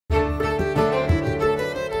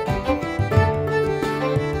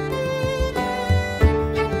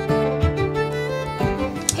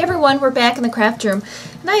everyone, we're back in the craft room,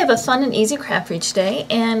 and I have a fun and easy craft for each day,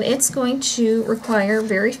 and it's going to require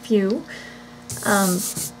very few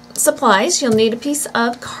supplies. You'll need a piece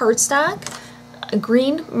of cardstock, a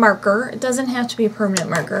green marker, it doesn't have to be a permanent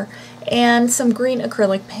marker, and some green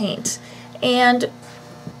acrylic paint. And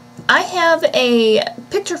I have a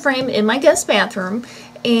picture frame in my guest bathroom,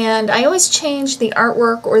 and I always change the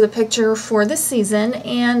artwork or the picture for this season,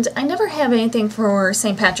 and I never have anything for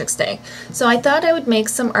St. Patrick's Day. So I thought I would make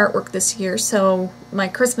some artwork this year so my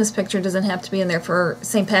Christmas picture doesn't have to be in there for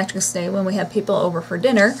St. Patrick's Day when we have people over for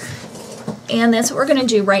dinner. And that's what we're going to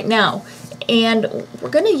do right now. And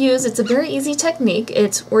we're going to use, it's a very easy technique,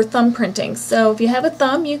 we're thumb printing. So if you have a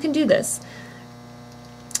thumb, you can do this.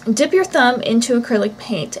 Dip your thumb into acrylic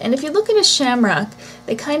paint, and if you look at a shamrock,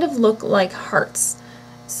 they kind of look like hearts.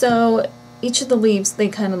 So each of the leaves, they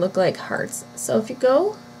kind of look like hearts. So if you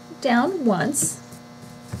go down once,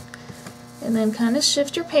 and then kind of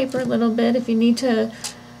shift your paper a little bit, if you need to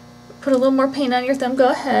put a little more paint on your thumb,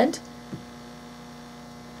 go ahead.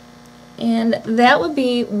 And that would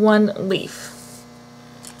be one leaf.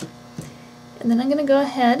 And then I'm going to go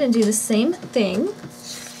ahead and do the same thing.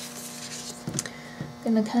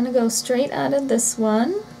 I'm going to kind of go straight out of this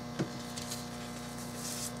one.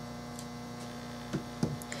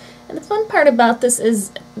 And the fun part about this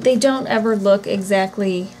is they don't ever look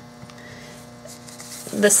exactly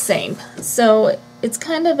the same. So it's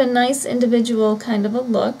kind of a nice individual kind of a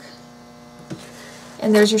look.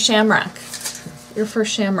 And there's your shamrock, your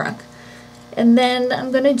first shamrock. And then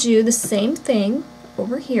I'm going to do the same thing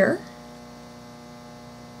over here.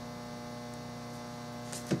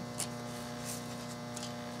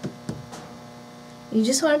 You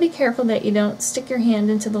just want to be careful that you don't stick your hand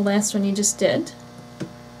into the last one you just did.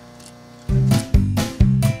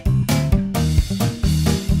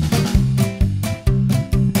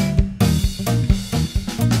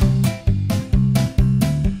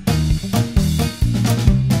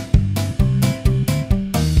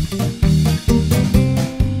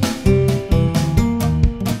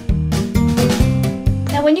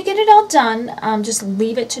 When you get it all done, just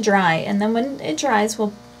leave it to dry, and then when it dries,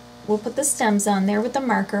 we'll put the stems on there with the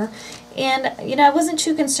marker. And you know, I wasn't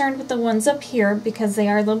too concerned with the ones up here because they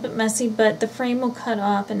are a little bit messy, but the frame will cut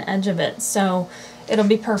off an edge of it, so it'll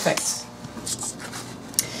be perfect.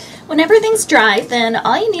 When everything's dry, then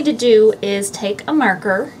all you need to do is take a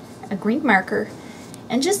marker, a green marker,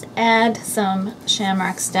 and just add some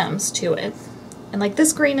shamrock stems to it. And like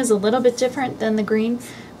this green is a little bit different than the green,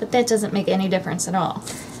 but that doesn't make any difference at all.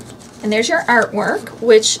 And there's your artwork,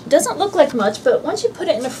 which doesn't look like much, but once you put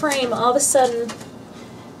it in a frame, all of a sudden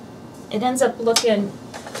it ends up looking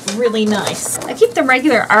really nice. I keep the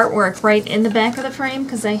regular artwork right in the back of the frame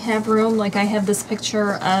because I have room. Like I have this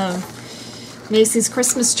picture of Macy's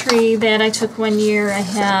Christmas tree that I took one year. I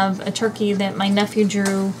have a turkey that my nephew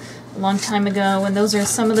drew a long time ago, and those are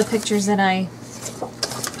some of the pictures that I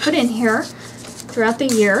put in here throughout the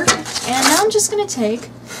year. And now I'm just going to take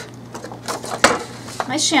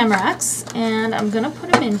my shamrocks and I'm going to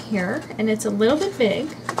put them in here, and it's a little bit big.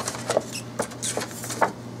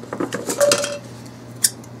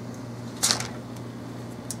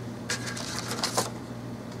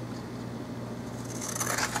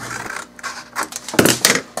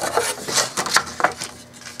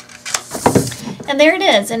 And there it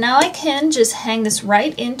is, and now I can just hang this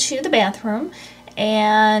right into the bathroom,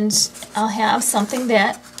 and I'll have something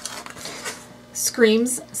that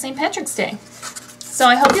screams St. Patrick's Day. So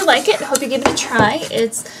I hope you like it. I hope you give it a try.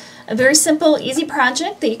 It's a very simple, easy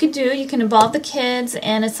project that you could do. You can involve the kids,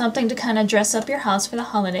 and it's something to kind of dress up your house for the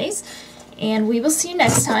holidays. And we will see you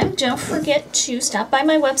next time. Don't forget to stop by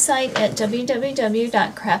my website at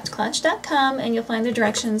www.craftclutch.com, and you'll find the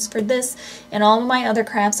directions for this and all of my other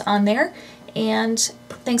crafts on there. And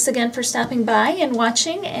thanks again for stopping by and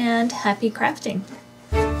watching, and happy crafting.